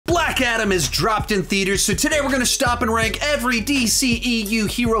Black Adam is dropped in theaters, so today we're going to stop and rank every DCEU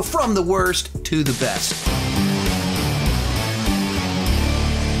hero from the worst to the best.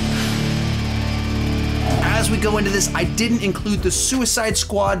 As we go into this, I didn't include the Suicide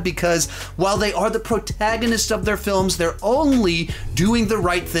Squad because while they are the protagonists of their films, they're only doing the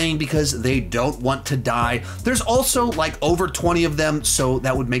right thing because they don't want to die. There's also like over 20 of them, so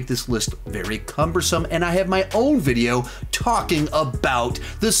that would make this list very cumbersome, and I have my own video talking about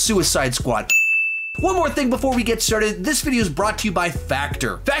the Suicide Squad. One more thing before we get started, this video is brought to you by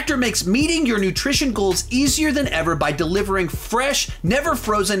Factor. Factor makes meeting your nutrition goals easier than ever by delivering fresh, never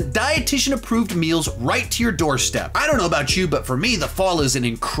frozen, dietitian-approved meals right to your doorstep. I don't know about you, but for me, the fall is an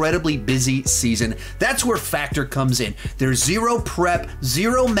incredibly busy season. That's where Factor comes in. Their zero prep,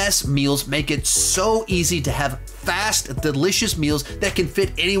 zero mess meals make it so easy to have fast, delicious meals that can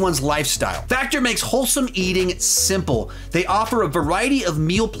fit anyone's lifestyle. Factor makes wholesome eating simple. They offer a variety of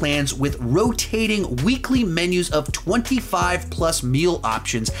meal plans with rotating weekly menus of 25 plus meal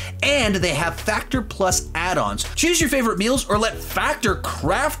options, and they have Factor Plus add-ons. Choose your favorite meals or let Factor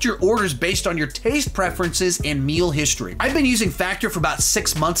craft your orders based on your taste preferences and meal history. I've been using Factor for about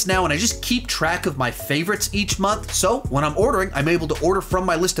 6 months now, and I just keep track of my favorites each month, so when I'm ordering, I'm able to order from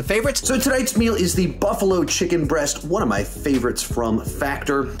my list of favorites. So tonight's meal is the buffalo chicken breast, one of my favorites from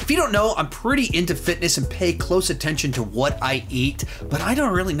Factor. If you don't know, I'm pretty into fitness and pay close attention to what I eat, but I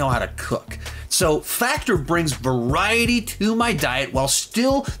don't really know how to cook. So Factor brings variety to my diet while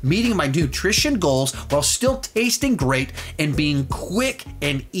still meeting my nutrition goals, while still tasting great and being quick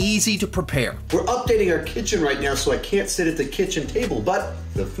and easy to prepare. We're updating our kitchen right now, so I can't sit at the kitchen table, but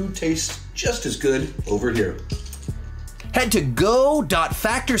the food tastes just as good over here. Head to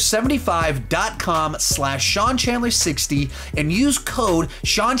go.factor75.com/SeanChandler60 and use code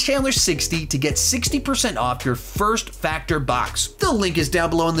SeanChandler60 to get 60% off your first Factor box. The link is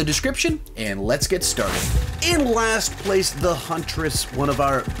down below in the description, and let's get started. In last place, the Huntress, one of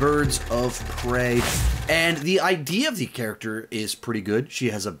our birds of prey. And the idea of the character is pretty good.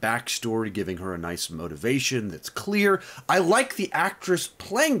 She has a backstory giving her a nice motivation that's clear. I like the actress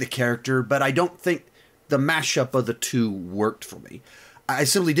playing the character, but I don't think the mashup of the two worked for me. I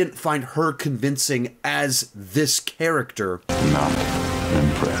simply didn't find her convincing as this character. Not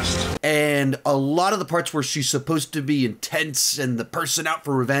impressed. And a lot of the parts where she's supposed to be intense and the person out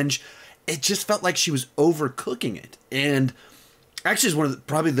for revenge, it just felt like she was overcooking it. And actually is one of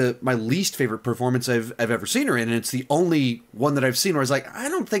my least favorite performance I've ever seen her in, and it's the only one that I've seen where I was like, I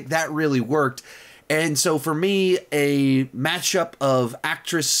don't think that really worked. And so for me, a matchup of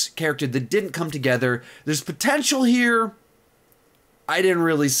actress character that didn't come together, there's potential here. I didn't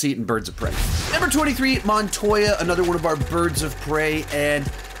really see it in Birds of Prey. Number 23, Montoya, another one of our Birds of Prey,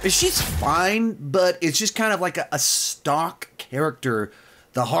 and she's fine, but it's just kind of like a stock character,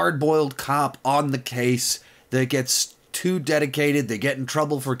 the hard-boiled cop on the case that gets too dedicated, they get in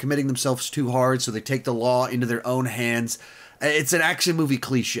trouble for committing themselves too hard, so they take the law into their own hands. It's an action movie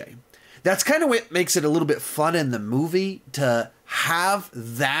cliche. That's kind of what makes it a little bit fun in the movie, to have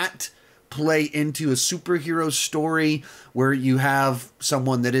that play into a superhero story where you have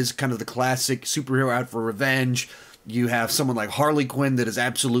someone that is kind of the classic superhero out for revenge. You have someone like Harley Quinn that is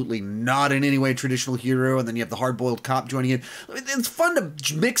absolutely not in any way a traditional hero, and then you have the hard-boiled cop joining in. It's fun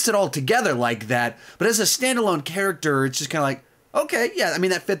to mix it all together like that, but as a standalone character, it's just kind of like, okay, yeah, I mean,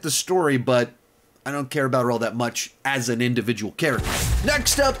 that fit the story, but I don't care about her all that much as an individual character.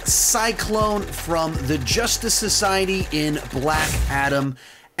 Next up, Cyclone from the Justice Society in Black Adam.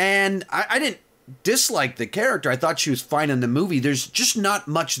 And I didn't dislike the character. I thought she was fine in the movie. There's just not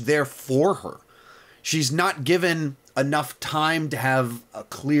much there for her. She's not given enough time to have a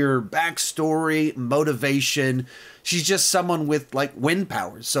clear backstory, motivation. She's just someone with like wind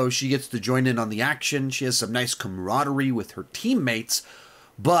powers. So she gets to join in on the action. She has some nice camaraderie with her teammates.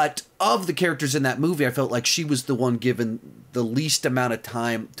 But of the characters in that movie, I felt like she was the one given the least amount of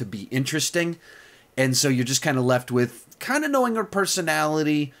time to be interesting. And so you're just kind of left with kind of knowing her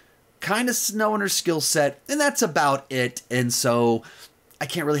personality, kind of knowing her skill set, and that's about it. And so I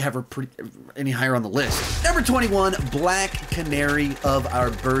can't really have her any higher on the list. Number 21, Black Canary of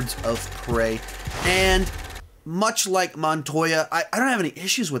our Birds of Prey. And much like Montoya, I don't have any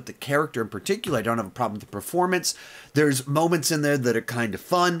issues with the character in particular. I don't have a problem with the performance. There's moments in there that are kind of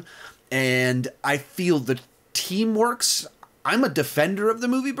fun, and I feel the team works. I'm a defender of the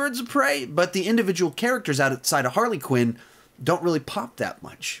movie Birds of Prey, but the individual characters outside of Harley Quinn don't really pop that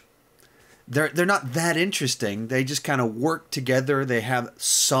much. They're not that interesting. They just kind of work together. They have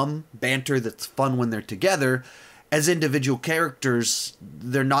some banter that's fun when they're together. As individual characters,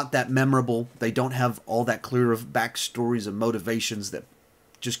 they're not that memorable. They don't have all that clear of backstories and motivations that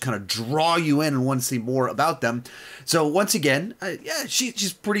just kind of draw you in and want to see more about them. So once again, yeah,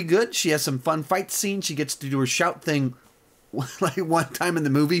 she's pretty good. She has some fun fight scenes. She gets to do her shout thing like one time in the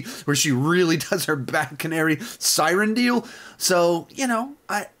movie where she really does her Bat Canary siren deal. So, you know,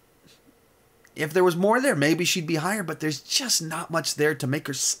 if there was more there, maybe she'd be higher, but there's just not much there to make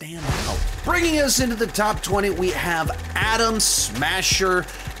her stand out. Bringing us into the top 20, we have Atom Smasher,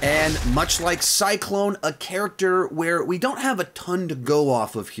 and much like Cyclone, a character where we don't have a ton to go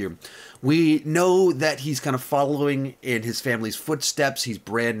off of here. We know that he's kind of following in his family's footsteps. He's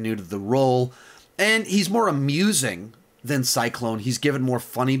brand new to the role, and he's more amusing than Cyclone. He's given more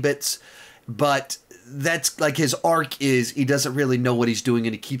funny bits, but that's like his arc is he doesn't really know what he's doing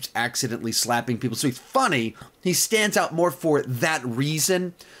and he keeps accidentally slapping people. So he's funny. He stands out more for that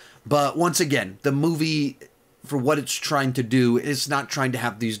reason. But once again, the movie, for what it's trying to do, is not trying to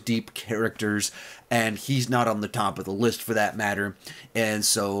have these deep characters, and he's not on the top of the list for that matter. And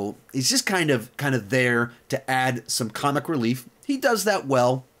so he's just kind of there to add some comic relief. He does that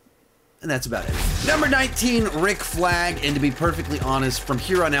well. And that's about it. Number 19, Rick Flag. And to be perfectly honest, from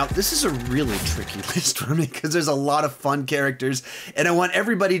here on out, this is a really tricky list for me because there's a lot of fun characters and I want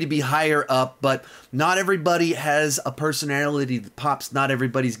everybody to be higher up, but not everybody has a personality that pops. Not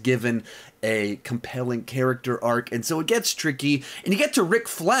everybody's given a compelling character arc. And so it gets tricky. And you get to Rick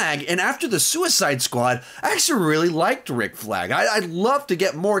Flag. And after the Suicide Squad, I actually really liked Rick Flag. I'd love to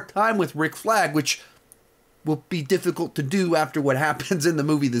get more time with Rick Flag, which will be difficult to do after what happens in the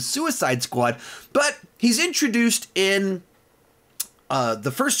movie The Suicide Squad. But he's introduced in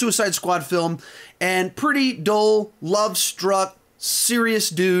the first Suicide Squad film, and pretty dull, love-struck, serious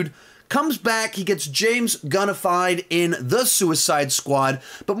dude. Comes back, he gets James Gunnified in The Suicide Squad,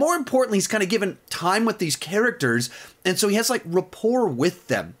 but more importantly, he's kind of given time with these characters, and so he has like rapport with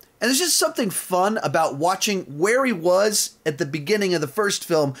them. And there's just something fun about watching where he was at the beginning of the first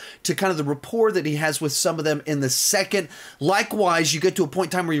film to kind of the rapport that he has with some of them in the second. Likewise, you get to a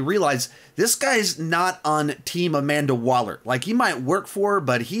point in time where you realize this guy's not on Team Amanda Waller. Like, he might work for her,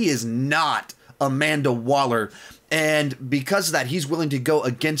 but he is not Amanda Waller. And because of that, he's willing to go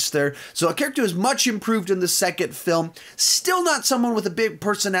against her. So a character is much improved in the second film. Still not someone with a big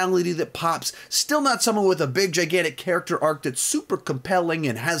personality that pops. Still not someone with a big, gigantic character arc that's super compelling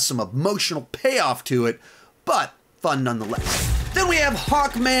and has some emotional payoff to it. But fun nonetheless. Then we have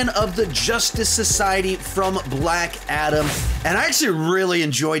Hawkman of the Justice Society from Black Adam. And I actually really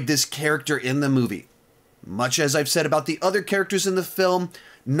enjoyed this character in the movie. Much as I've said about the other characters in the film,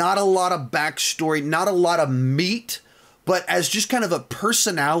 not a lot of backstory, not a lot of meat, but as just kind of a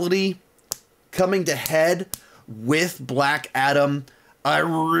personality coming to head with Black Adam, I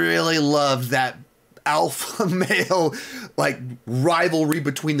really love that alpha male like rivalry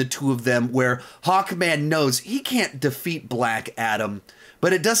between the two of them, where Hawkman knows he can't defeat Black Adam,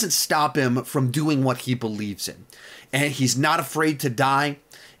 but it doesn't stop him from doing what he believes in. And he's not afraid to die.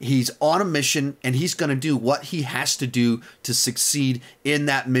 He's on a mission, and he's going to do what he has to do to succeed in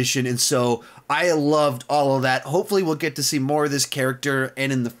that mission. And so I loved all of that. Hopefully we'll get to see more of this character,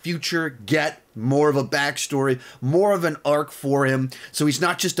 and in the future get more of a backstory, more of an arc for him. So he's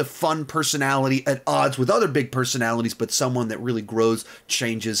not just a fun personality at odds with other big personalities, but someone that really grows,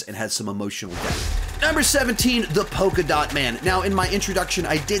 changes, and has some emotional depth. Number 17, the Polka-Dot Man. Now, in my introduction,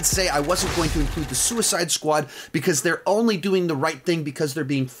 I did say I wasn't going to include the Suicide Squad because they're only doing the right thing because they're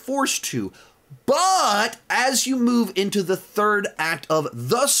being forced to. But as you move into the third act of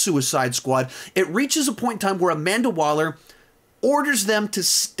The Suicide Squad, it reaches a point in time where Amanda Waller orders them to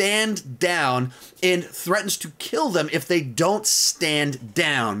stand down and threatens to kill them if they don't stand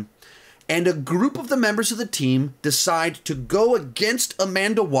down. And a group of the members of the team decide to go against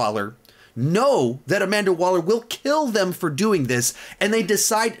Amanda Waller, know that Amanda Waller will kill them for doing this, and they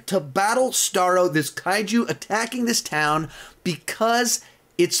decide to battle Starro, this kaiju attacking this town, because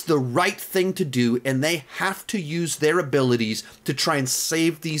it's the right thing to do, and they have to use their abilities to try and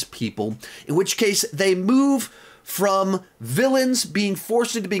save these people, in which case they move from villains being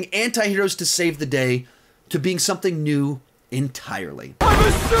forced into being anti-heroes to save the day to being something new entirely. I'm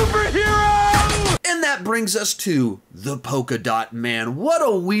a superhero! And that brings us to the Polka-Dot Man. What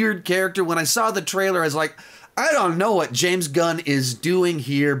a weird character. When I saw the trailer, I was like, I don't know what James Gunn is doing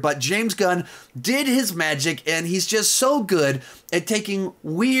here, but James Gunn did his magic, and he's just so good at taking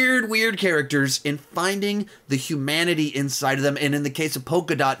weird characters and finding the humanity inside of them. And in the case of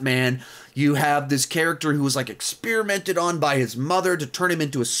Polka-Dot Man, you have this character who was like experimented on by his mother to turn him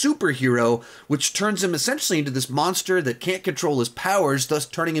into a superhero, which turns him essentially into this monster that can't control his powers, thus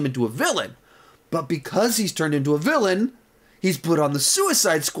turning him into a villain. But because he's turned into a villain, he's put on the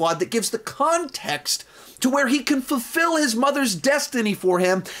Suicide Squad that gives the context to where he can fulfill his mother's destiny for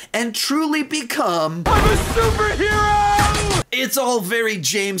him and truly become... I'm a superhero! It's all very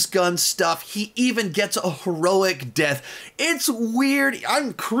James Gunn stuff. He even gets a heroic death. It's weird.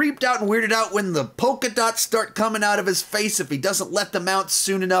 I'm creeped out and weirded out when the polka dots start coming out of his face if he doesn't let them out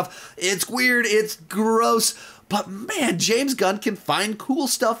soon enough. It's weird. It's gross. But man, James Gunn can find cool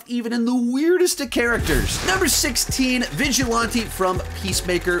stuff even in the weirdest of characters. Number 16, Vigilante from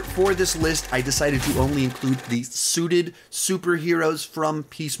Peacemaker. For this list, I decided to only include the suited superheroes from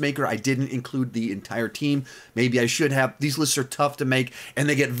Peacemaker. I didn't include the entire team. Maybe I should have. These lists are tough to make, and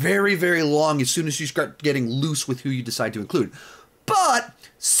they get very, very long as soon as you start getting loose with who you decide to include. But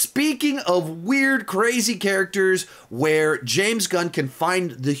speaking of weird, crazy characters where James Gunn can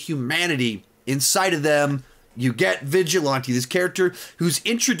find the humanity inside of them, you get Vigilante, this character who's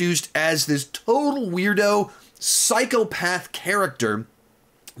introduced as this total weirdo, psychopath character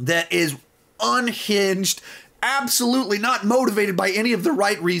that is unhinged, absolutely not motivated by any of the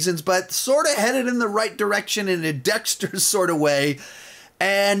right reasons, but sort of headed in the right direction in a Dexter sort of way.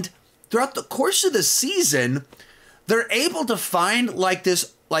 And throughout the course of the season, they're able to find like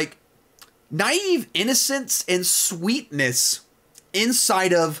this like naive innocence and sweetness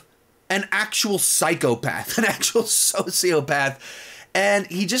inside of an actual psychopath, an actual sociopath. And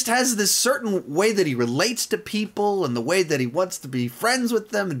he just has this certain way that he relates to people and the way that he wants to be friends with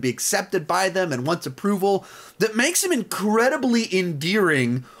them and be accepted by them and wants approval that makes him incredibly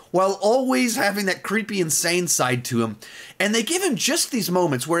endearing while always having that creepy, insane side to him. And they give him just these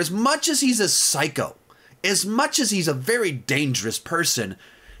moments where as much as he's a psycho, as much as he's a very dangerous person,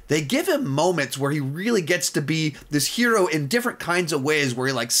 they give him moments where he really gets to be this hero in different kinds of ways, where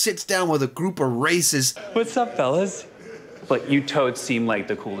he like sits down with a group of races. What's up, fellas? But you toads seem like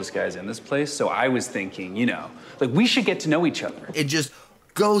the coolest guys in this place, so I was thinking, you know, like we should get to know each other. It just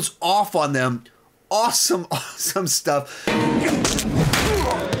goes off on them. Awesome, awesome stuff.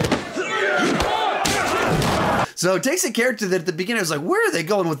 So it takes a character that at the beginning I was like, where are they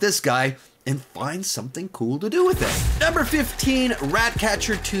going with this guy? And find something cool to do with it. Number 15,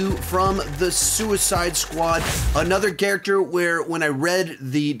 Ratcatcher 2 from the Suicide Squad. Another character where when I read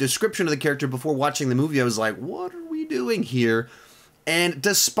the description of the character before watching the movie, I was like, what are we doing here? And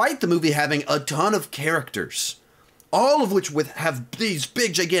despite the movie having a ton of characters, all of which have these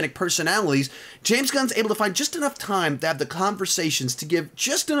big, gigantic personalities, James Gunn's able to find just enough time to have the conversations to give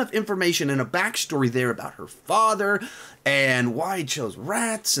just enough information and a backstory there about her father and why he chose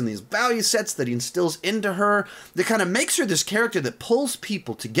rats and these value sets that he instills into her that kind of makes her this character that pulls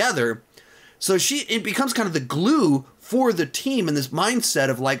people together. So it becomes kind of the glue for the team in this mindset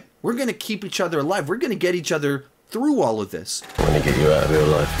of like, we're going to keep each other alive. We're going to get each other through all of this. I'm gonna get you out of here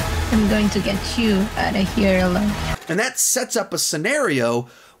alive. I'm going to get you out of here alive. And that sets up a scenario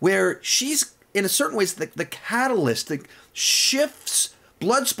where she's, in a certain ways, the catalyst that shifts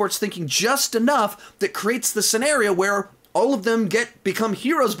Bloodsport's thinking just enough that creates the scenario where all of them become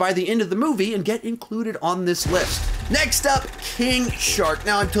heroes by the end of the movie and get included on this list. Next up, King Shark.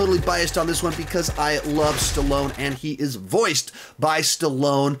 Now, I'm totally biased on this one because I love Stallone and he is voiced by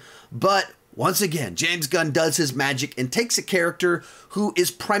Stallone, but once again, James Gunn does his magic and takes a character who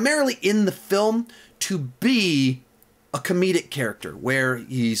is primarily in the film to be a comedic character where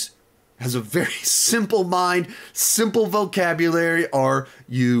he's has a very simple mind, simple vocabulary. Are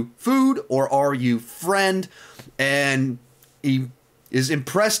you food or are you friend? And he is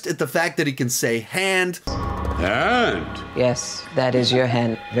impressed at the fact that he can say hand. Hand? Yes, that is your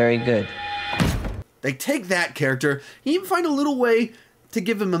hand. Very good. They take that character, he even find a little way to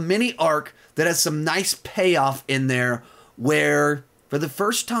give him a mini arc that has some nice payoff in there where, for the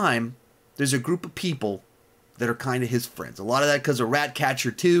first time, there's a group of people that are kind of his friends. A lot of that because of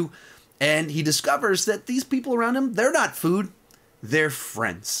Ratcatcher 2, and he discovers that these people around him, they're not food, they're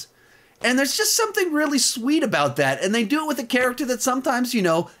friends. And there's just something really sweet about that, and they do it with a character that sometimes, you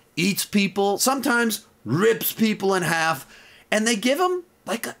know, eats people, sometimes rips people in half, and they give him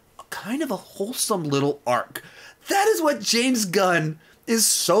like a kind of a wholesome little arc. That is what James Gunn is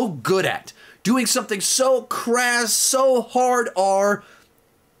so good at. Doing something so crass, so hard R,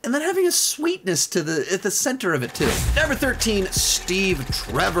 and then having a sweetness to at the center of it too. Number 13, Steve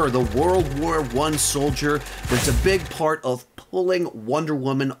Trevor, the World War I soldier that's a big part of pulling Wonder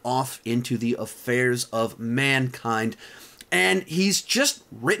Woman off into the affairs of mankind. And he's just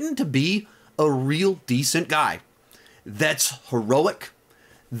written to be a real decent guy that's heroic,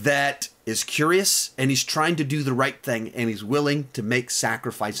 that is curious, and he's trying to do the right thing, and he's willing to make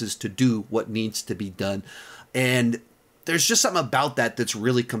sacrifices to do what needs to be done. And there's just something about that that's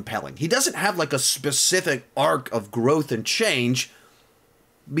really compelling. He doesn't have like a specific arc of growth and change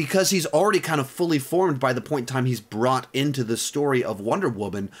because he's already kind of fully formed by the point in time he's brought into the story of Wonder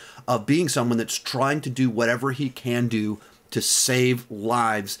Woman, of being someone that's trying to do whatever he can do to save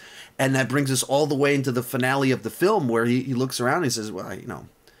lives. And that brings us all the way into the finale of the film, where he looks around and he says, well, you know,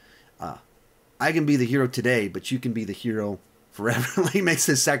 I can be the hero today, but you can be the hero forever. He makes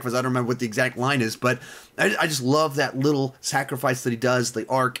this sacrifice. I don't remember what the exact line is, but I just love that little sacrifice that he does, the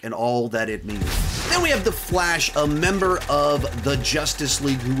arc, and all that it means. Then we have the Flash, a member of the Justice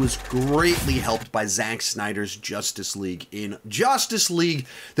League who was greatly helped by Zack Snyder's Justice League. In Justice League,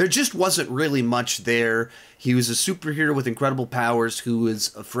 there just wasn't really much there. He was a superhero with incredible powers who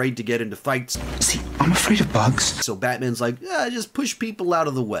was afraid to get into fights. See, I'm afraid of bugs. So Batman's like, just push people out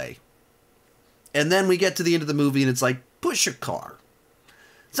of the way. And then we get to the end of the movie and it's like, push a car.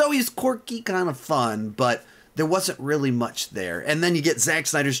 So he's quirky, kind of fun, but there wasn't really much there. And then you get Zack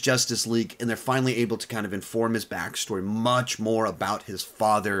Snyder's Justice League, and they're finally able to kind of inform his backstory much more about his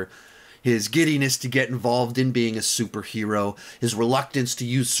father, his giddiness to get involved in being a superhero, his reluctance to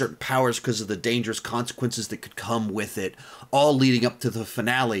use certain powers because of the dangerous consequences that could come with it, all leading up to the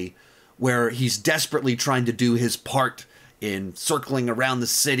finale, where he's desperately trying to do his part in circling around the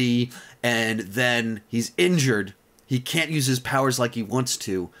city, and then he's injured. He can't use his powers like he wants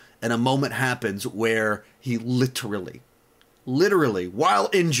to, and a moment happens where he literally, while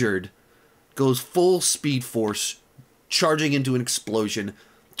injured, goes full speed force, charging into an explosion,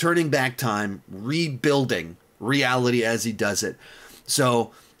 turning back time, rebuilding reality as he does it.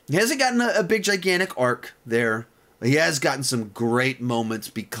 So he hasn't gotten a big gigantic arc there. He has gotten some great moments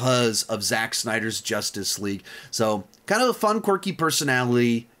because of Zack Snyder's Justice League. So kind of a fun, quirky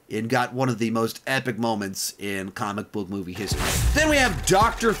personality, and got one of the most epic moments in comic book movie history. Then we have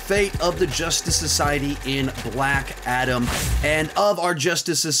Dr. Fate of the Justice Society in Black Adam. And of our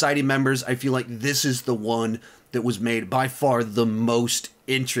Justice Society members, I feel like this is the one that was made by far the most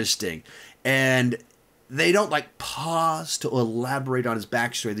interesting. And they don't like pause to elaborate on his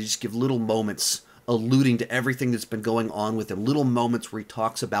backstory. They just give little moments alluding to everything that's been going on with him. Little moments where he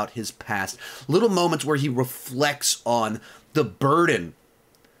talks about his past. Little moments where he reflects on the burden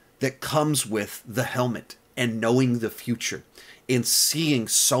that comes with the helmet and knowing the future and seeing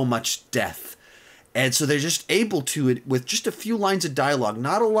so much death. And so they're just able to, with just a few lines of dialogue,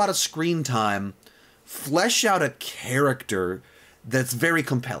 not a lot of screen time, flesh out a character that's very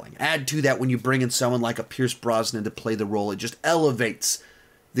compelling. Add to that when you bring in someone like a Pierce Brosnan to play the role, it just elevates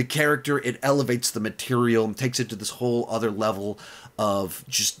the character, it elevates the material, and takes it to this whole other level of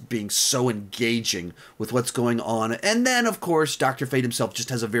just being so engaging with what's going on. And then, of course, Dr. Fate himself just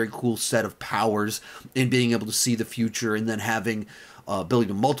has a very cool set of powers in being able to see the future, and then having ability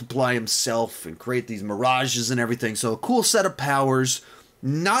to multiply himself and create these mirages and everything. So a cool set of powers,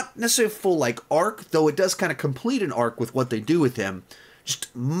 not necessarily full like arc, though it does kind of complete an arc with what they do with him.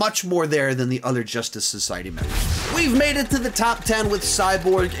 Just much more there than the other Justice Society members. We've made it to the top 10 with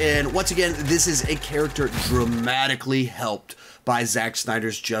Cyborg, and once again, this is a character dramatically helped by Zack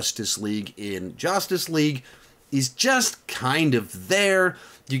Snyder's Justice League. In Justice League, he's just kind of there.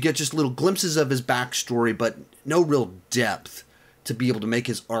 You get just little glimpses of his backstory, but no real depth to be able to make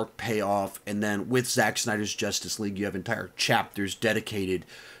his arc pay off. And then with Zack Snyder's Justice League, you have entire chapters dedicated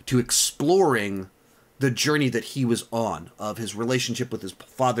to exploring the journey that he was on, of his relationship with his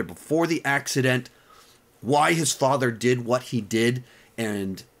father before the accident, why his father did what he did,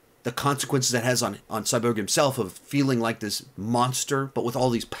 and the consequences that has on Cyborg himself of feeling like this monster, but with all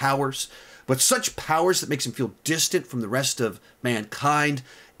these powers, but such powers that makes him feel distant from the rest of mankind,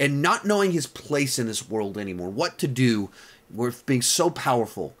 and not knowing his place in this world anymore, what to do with being so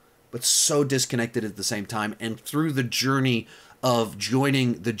powerful, but so disconnected at the same time. And through the journey of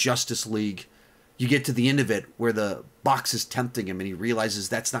joining the Justice League, you get to the end of it where the box is tempting him and he realizes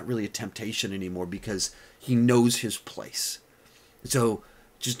that's not really a temptation anymore because he knows his place. So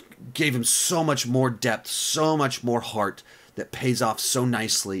just gave him so much more depth, so much more heart that pays off so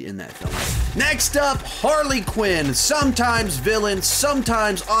nicely in that film. Next up, Harley Quinn. Sometimes villain,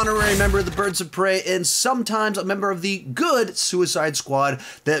 sometimes honorary member of the Birds of Prey, and sometimes a member of the good Suicide Squad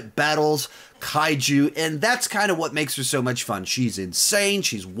that battles kaiju, and that's kind of what makes her so much fun. She's insane,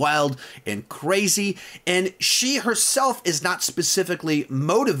 she's wild and crazy, and she herself is not specifically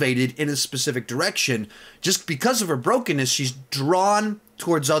motivated in a specific direction. Just because of her brokenness, she's drawn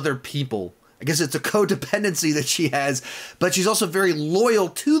towards other people. I guess it's a codependency that she has, but she's also very loyal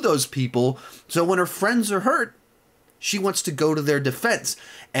to those people. So when her friends are hurt, she wants to go to their defense.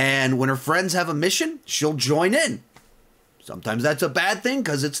 And when her friends have a mission, she'll join in. Sometimes that's a bad thing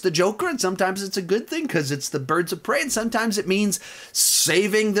because it's the Joker, and sometimes it's a good thing because it's the Birds of Prey, and sometimes it means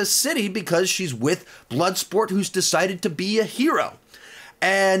saving the city because she's with Bloodsport, who's decided to be a hero.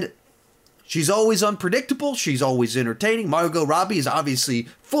 And she's always unpredictable. She's always entertaining. Margot Robbie is obviously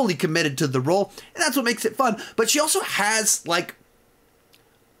fully committed to the role, and that's what makes it fun. But she also has, like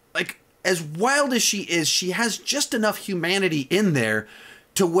as wild as she has just enough humanity in there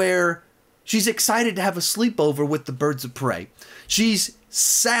to where she's excited to have a sleepover with the Birds of Prey. She's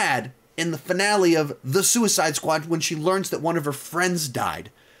sad in the finale of The Suicide Squad when she learns that one of her friends died.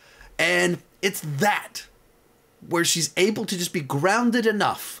 And it's that, where she's able to just be grounded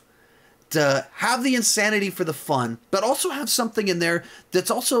enough to have the insanity for the fun, but also have something in there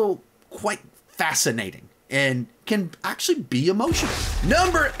that's also quite fascinating and can actually be emotional.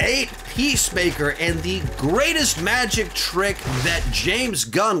 Number 8, Peacemaker, and the greatest magic trick that James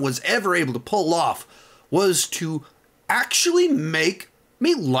Gunn was ever able to pull off was to actually make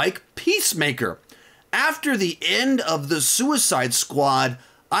me like Peacemaker. After the end of The Suicide Squad,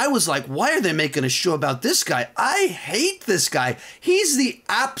 I was like, why are they making a show about this guy? I hate this guy. He's the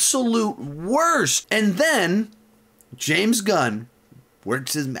absolute worst. And then James Gunn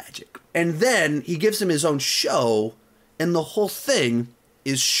works his magic. And then he gives him his own show, and the whole thing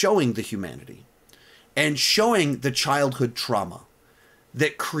is showing the humanity and showing the childhood trauma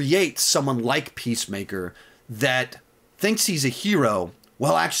that creates someone like Peacemaker that thinks he's a hero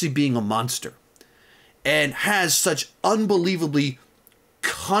while actually being a monster and has such unbelievably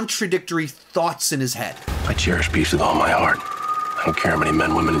contradictory thoughts in his head. I cherish peace with all my heart. I don't care how many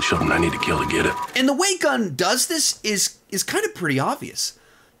men, women, and children I need to kill to get it. And the way Gunn does this is kind of pretty obvious.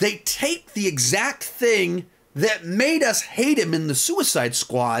 They take the exact thing that made us hate him in the Suicide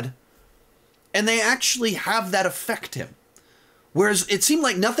Squad, and they actually have that affect him. Whereas it seemed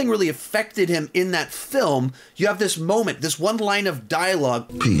like nothing really affected him in that film, you have this moment, this one line of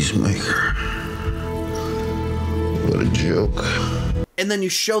dialogue. Peacemaker. What a joke. And then you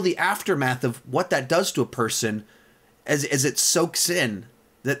show the aftermath of what that does to a person as it soaks in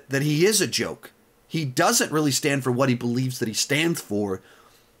that he is a joke. He doesn't really stand for what he believes that he stands for.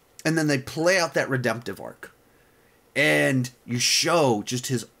 And then they play out that redemptive arc. And you show just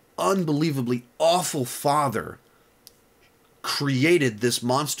his unbelievably awful father created this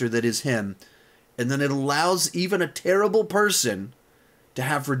monster that is him. And then it allows even a terrible person to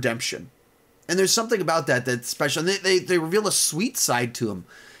have redemption. And there's something about that that's special. And they reveal a sweet side to him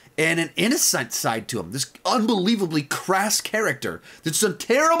and an innocent side to him. This unbelievably crass character that's done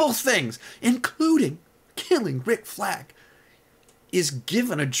terrible things, including killing Rick Flag, is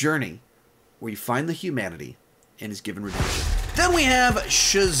given a journey where you find the humanity and is given redemption. Then we have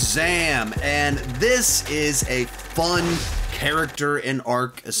Shazam, and this is a fun character and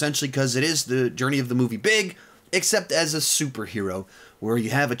arc, essentially because it is the journey of the movie Big, except as a superhero, where you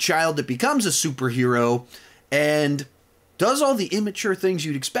have a child that becomes a superhero and does all the immature things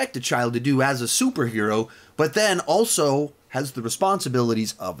you'd expect a child to do as a superhero, but then also has the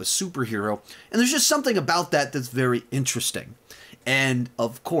responsibilities of a superhero. And there's just something about that that's very interesting. And,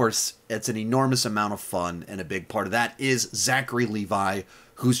 of course, it's an enormous amount of fun, and a big part of that is Zachary Levi,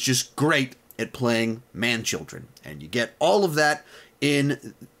 who's just great at playing man-children. And you get all of that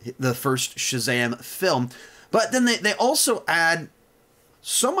in the first Shazam film. But then they also add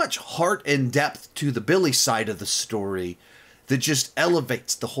so much heart and depth to the Billy side of the story that just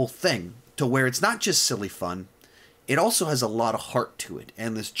elevates the whole thing to where it's not just silly fun. It also has a lot of heart to it,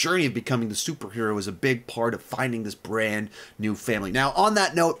 and this journey of becoming the superhero is a big part of finding this brand new family. Now, on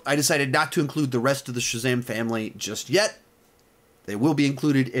that note, I decided not to include the rest of the Shazam family just yet. They will be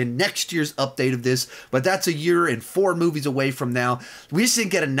included in next year's update of this, but that's a year and 4 movies away from now. We just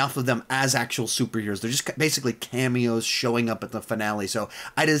didn't get enough of them as actual superheroes. They're just basically cameos showing up at the finale, so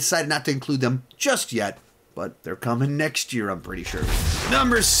I decided not to include them just yet. But they're coming next year, I'm pretty sure.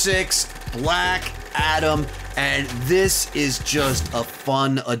 Number 6, Black Adam. And this is just a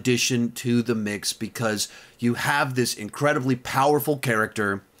fun addition to the mix because you have this incredibly powerful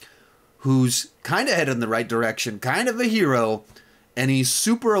character who's kind of headed in the right direction, kind of a hero, and he's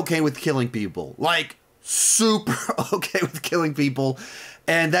super okay with killing people. Like, super okay with killing people.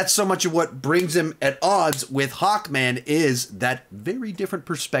 And that's so much of what brings him at odds with Hawkman is that very different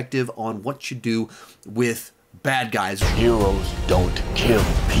perspective on what you do with bad guys. Heroes don't kill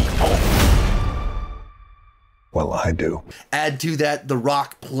people. Well, I do. Add to that The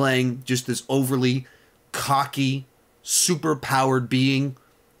Rock playing just this overly cocky, super-powered being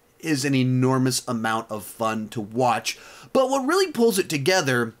is an enormous amount of fun to watch. But what really pulls it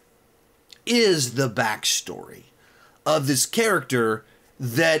together is the backstory of this character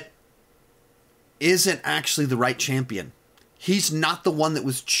that isn't actually the right champion. he's not the one that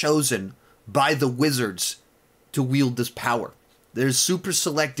was chosen by the wizards to wield this power. They're super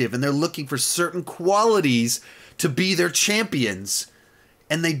selective, and they're looking for certain qualities to be their champions.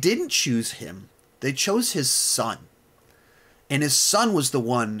 And they didn't choose him. They chose his son. And his son was the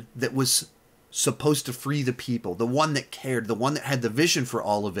one that was supposed to free the people, the one that cared, the one that had the vision for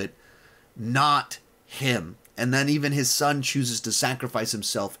all of it, not him. And then even his son chooses to sacrifice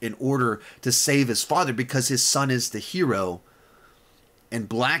himself in order to save his father because his son is the hero. And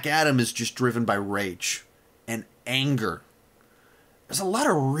Black Adam is just driven by rage and anger. There's a lot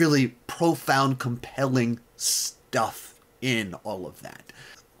of really profound, compelling stuff in all of that.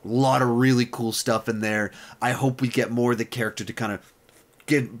 A lot of really cool stuff in there. I hope we get more of the character to kind of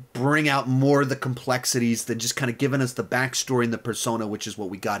bring out more of the complexities than just kind of giving us the backstory and the persona, which is what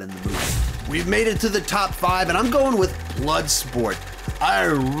we got in the movie. We've made it to the top 5, and I'm going with Bloodsport. I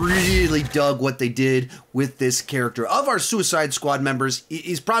really dug what they did with this character. Of our Suicide Squad members,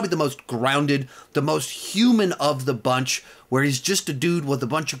 he's probably the most grounded, the most human of the bunch, where he's just a dude with a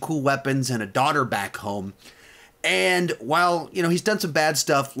bunch of cool weapons and a daughter back home. And while, you know, he's done some bad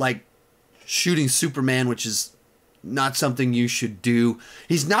stuff like shooting Superman, which is not something you should do.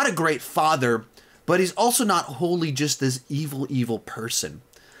 He's not a great father, but he's also not wholly just this evil person.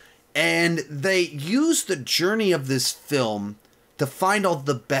 And they use the journey of this film to find all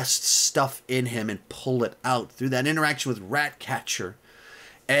the best stuff in him and pull it out through that interaction with Ratcatcher.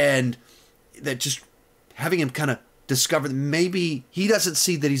 And that just having him kind of discover that maybe he doesn't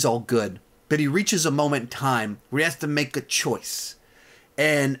see that he's all good, but he reaches a moment in time where he has to make a choice.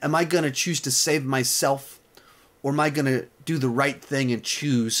 And am I going to choose to save myself, or am I going to do the right thing and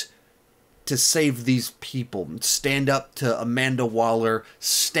choose to save these people? Stand up to Amanda Waller,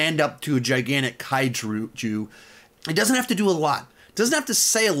 stand up to a gigantic kaiju. It doesn't have to do a lot. It doesn't have to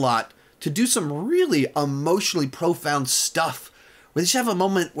say a lot to do some really emotionally profound stuff. Where they just have a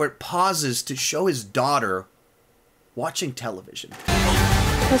moment where it pauses to show his daughter watching television.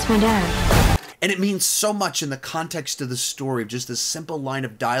 That's my dad. And it means so much in the context of the story of just this simple line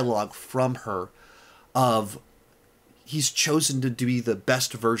of dialogue from her of he's chosen to be the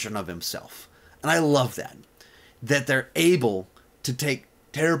best version of himself. And I love that. That they're able to take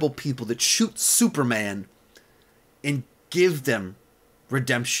terrible people that shoot Superman and give them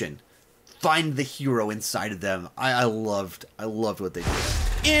redemption. Find the hero inside of them. I loved what they did.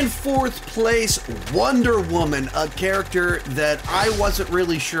 In 4th place, Wonder Woman, a character that I wasn't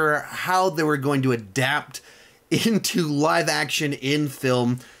really sure how they were going to adapt into live action in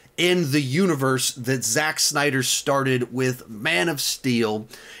film in the universe that Zack Snyder started with Man of Steel,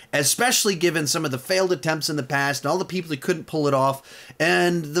 especially given some of the failed attempts in the past and all the people that couldn't pull it off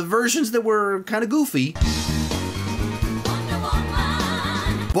and the versions that were kind of goofy.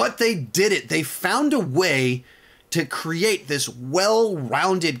 But they did it. They found a way to create this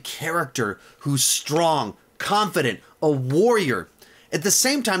well-rounded character who's strong, confident, a warrior. At the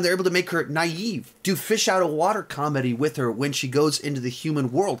same time, they're able to make her naive, do fish out of water comedy with her when she goes into the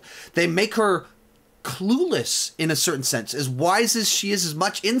human world. They make her clueless in a certain sense. As wise as she is, as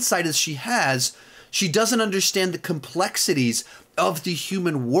much insight as she has, she doesn't understand the complexities of the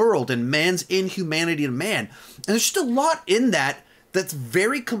human world and man's inhumanity to man. And there's just a lot in that that's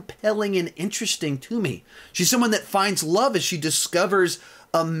very compelling and interesting to me. She's someone that finds love as she discovers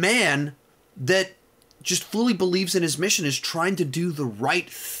a man that just fully believes in his mission, is trying to do the right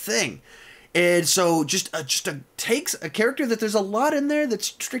thing. And so takes a character that there's a lot in there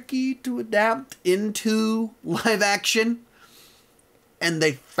that's tricky to adapt into live action. And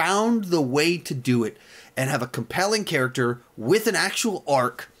they found the way to do it and have a compelling character with an actual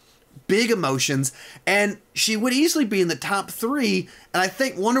arc, big emotions, and she would easily be in the top 3. And I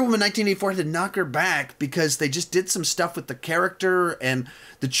think Wonder Woman 1984 had to knock her back because they just did some stuff with the character and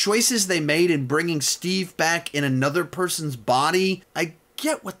the choices they made in bringing Steve back in another person's body. I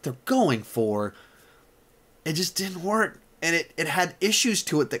get what they're going for. It just didn't work. And it had issues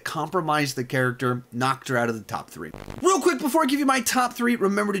to it that compromised the character, knocked her out of the top 3. Real quick, before I give you my top 3,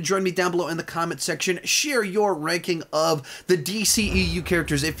 remember to join me down below in the comment section. Share your ranking of the DCEU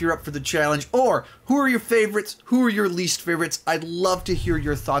characters if you're up for the challenge. Or, who are your favorites? Who are your least favorites? I'd love to hear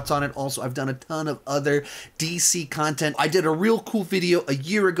your thoughts on it. Also, I've done a ton of other DC content. I did a real cool video a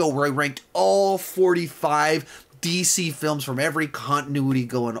year ago where I ranked all 45 DC films from every continuity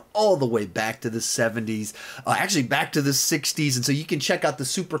going all the way back to the 70s, actually back to the 60s, and so you can check out the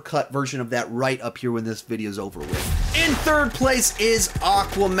supercut version of that right up here when this video is over with. In 3rd place is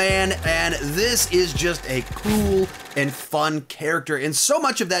Aquaman, and this is just a cool and fun character, and so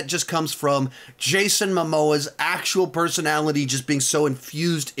much of that just comes from Jason Momoa's actual personality just being so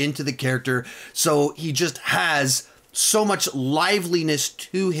infused into the character, so he just has so much liveliness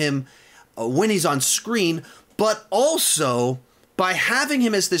to him when he's on screen, but also by having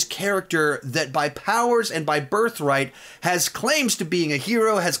him as this character that by powers and by birthright has claims to being a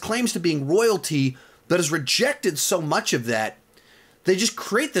hero, has claims to being royalty, but has rejected so much of that. They just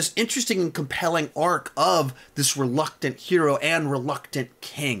create this interesting and compelling arc of this reluctant hero and reluctant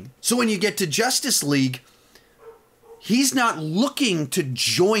king. So when you get to Justice League, he's not looking to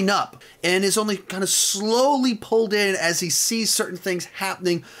join up and is only kind of slowly pulled in as he sees certain things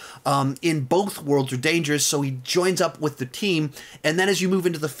happening in both worlds are dangerous. So he joins up with the team. And then as you move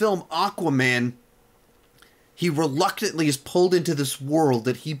into the film, Aquaman, he reluctantly is pulled into this world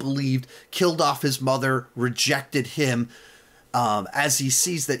that he believed killed off his mother, rejected him, as he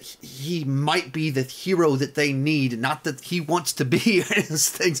sees that he might be the hero that they need, not that he wants to be,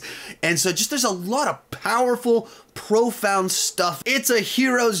 things. And so just there's a lot of powerful, profound stuff. It's a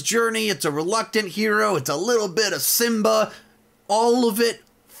hero's journey. It's a reluctant hero. It's a little bit of Simba. All of it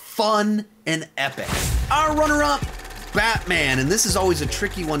fun and epic. Our runner-up, Batman. And this is always a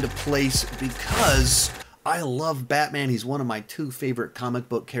tricky one to place because I love Batman. He's one of my 2 favorite comic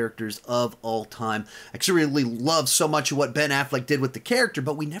book characters of all time. I actually really love so much of what Ben Affleck did with the character,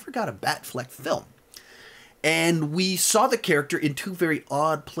 but we never got a Batfleck film. And we saw the character in 2 very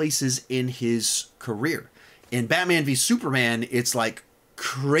odd places in his career. In Batman v Superman, it's like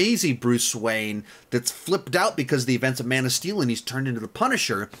crazy Bruce Wayne that's flipped out because of the events of Man of Steel and he's turned into the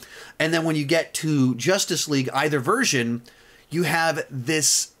Punisher. And then when you get to Justice League, either version, you have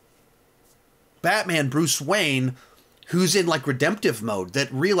this Batman, Bruce Wayne, who's in like redemptive mode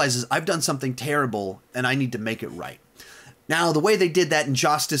that realizes I've done something terrible and I need to make it right. Now, the way they did that in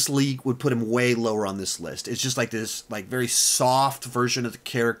Justice League would put him way lower on this list. It's just like this like very soft version of the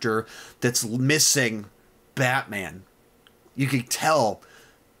character that's missing Batman. You could tell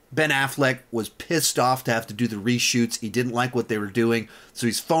Ben Affleck was pissed off to have to do the reshoots. He didn't like what they were doing, so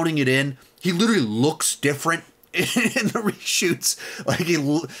he's phoning it in. He literally looks different in the reshoots. Like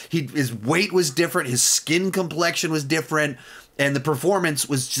his weight was different, his skin complexion was different, and the performance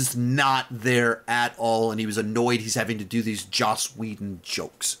was just not there at all, and he was annoyed he's having to do these Joss Whedon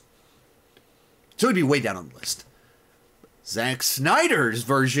jokes. So he'd be way down on the list. Zack Snyder's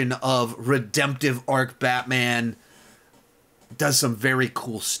version of redemptive arc Batman does some very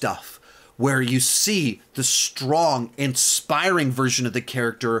cool stuff, where you see the strong, inspiring version of the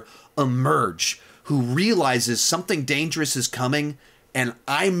character emerge, who realizes something dangerous is coming, and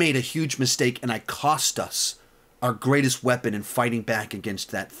I made a huge mistake, and I cost us our greatest weapon in fighting back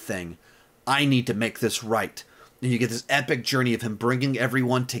against that thing. I need to make this right. And you get this epic journey of him bringing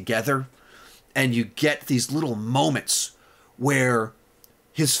everyone together, and you get these little moments where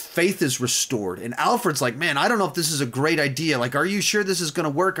his faith is restored. And Alfred's like, man, I don't know if this is a great idea. Like, are you sure this is going to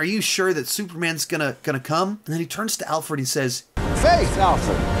work? Are you sure that Superman's gonna come? And then he turns to Alfred and he says, faith,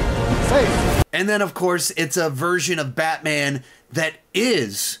 Alfred, faith. And then, of course, it's a version of Batman that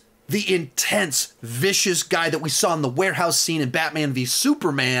is the intense, vicious guy that we saw in the warehouse scene in Batman v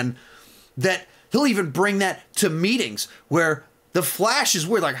Superman, that he'll even bring that to meetings where the Flash is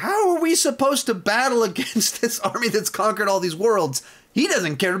weird. Like, how are we supposed to battle against this army that's conquered all these worlds? He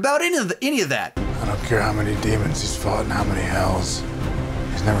doesn't care about any of that. I don't care how many demons he's fought and how many hells.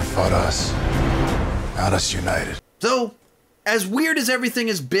 He's never fought us. Not us united. So, as weird as everything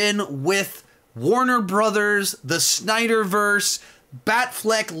has been with Warner Brothers, the Snyderverse,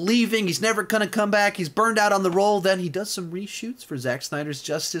 Batfleck leaving, he's never gonna come back, he's burned out on the role, then he does some reshoots for Zack Snyder's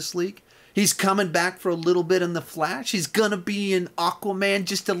Justice League. He's coming back for a little bit in The Flash. He's gonna be in Aquaman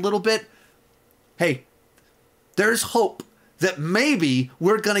just a little bit. Hey, there's hope that maybe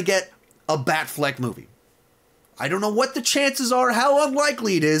we're gonna get a Batfleck movie. I don't know what the chances are, how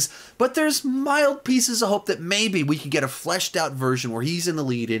unlikely it is, but there's mild pieces of hope that maybe we could get a fleshed out version where he's in the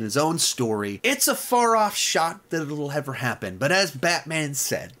lead in his own story. It's a far off shot that it'll ever happen, but as Batman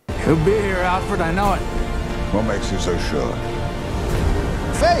said, He'll be here, Alfred, I know it. What makes you so sure?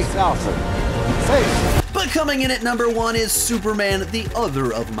 Faith, Alfred, faith. But coming in at number 1 is Superman, the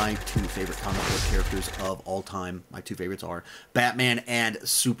other of my 2 favorite comic book characters of all time. My 2 favorites are Batman and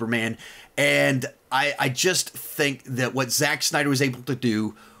Superman. And I just think that what Zack Snyder was able to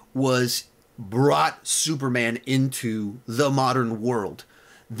do was brought Superman into the modern world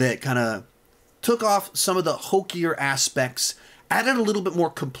that kind of took off some of the hokier aspects, added a little bit more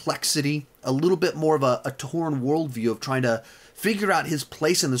complexity, a little bit more of a torn worldview of trying to figure out his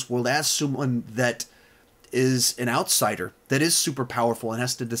place in this world as someone that is an outsider, that is super powerful and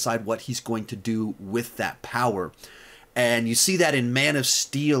has to decide what he's going to do with that power. And you see that in Man of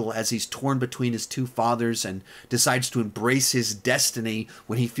Steel as he's torn between his 2 fathers and decides to embrace his destiny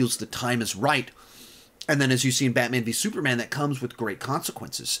when he feels the time is right. And then as you see in Batman v Superman, that comes with great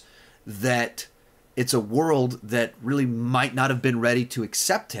consequences. That it's a world that really might not have been ready to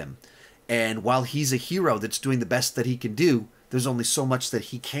accept him. And while he's a hero that's doing the best that he can do, there's only so much that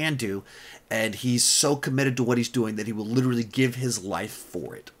he can do. And he's so committed to what he's doing that he will literally give his life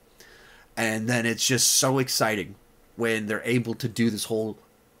for it. And then it's just so exciting when they're able to do this whole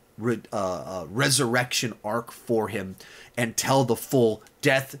resurrection arc for him and tell the full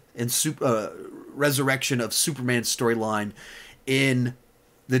death and resurrection of Superman's storyline in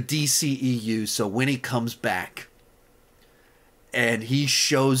the DCEU. So when he comes back and he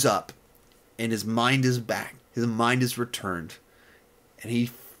shows up and his mind is back, his mind is returned, and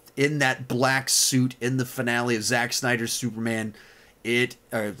he in that black suit in the finale of Zack Snyder's Superman,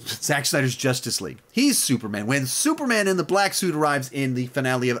 Zack Snyder's Justice League. He's Superman. When Superman in the black suit arrives in the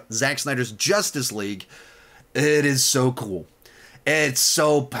finale of Zack Snyder's Justice League, it is so cool. It's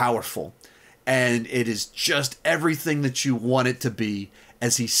so powerful. And it is just everything that you want it to be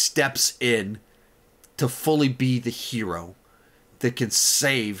as he steps in to fully be the hero that can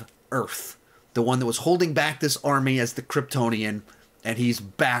save Earth. The one that was holding back this army as the Kryptonian, and he's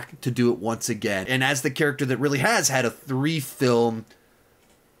back to do it once again. And as the character that really has had a 3-film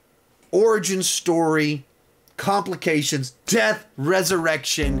origin story, complications, death,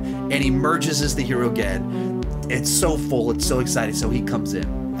 resurrection, and emerges as the hero again. It's so full, it's so exciting, so he comes in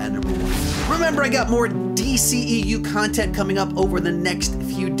at number 1. Remember, I got more DCEU content coming up over the next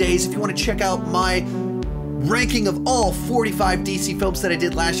few days. If you want to check out my ranking of all 45 DC films that I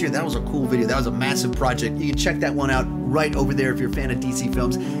did last year. That was a cool video. That was a massive project. You can check that one out right over there if you're a fan of DC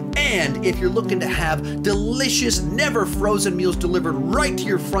films. And if you're looking to have delicious, never frozen meals delivered right to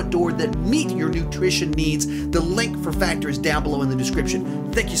your front door that meet your nutrition needs, the link for Factor is down below in the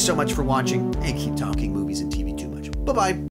description. Thank you so much for watching, and keep talking movies and TV too much. Bye-bye.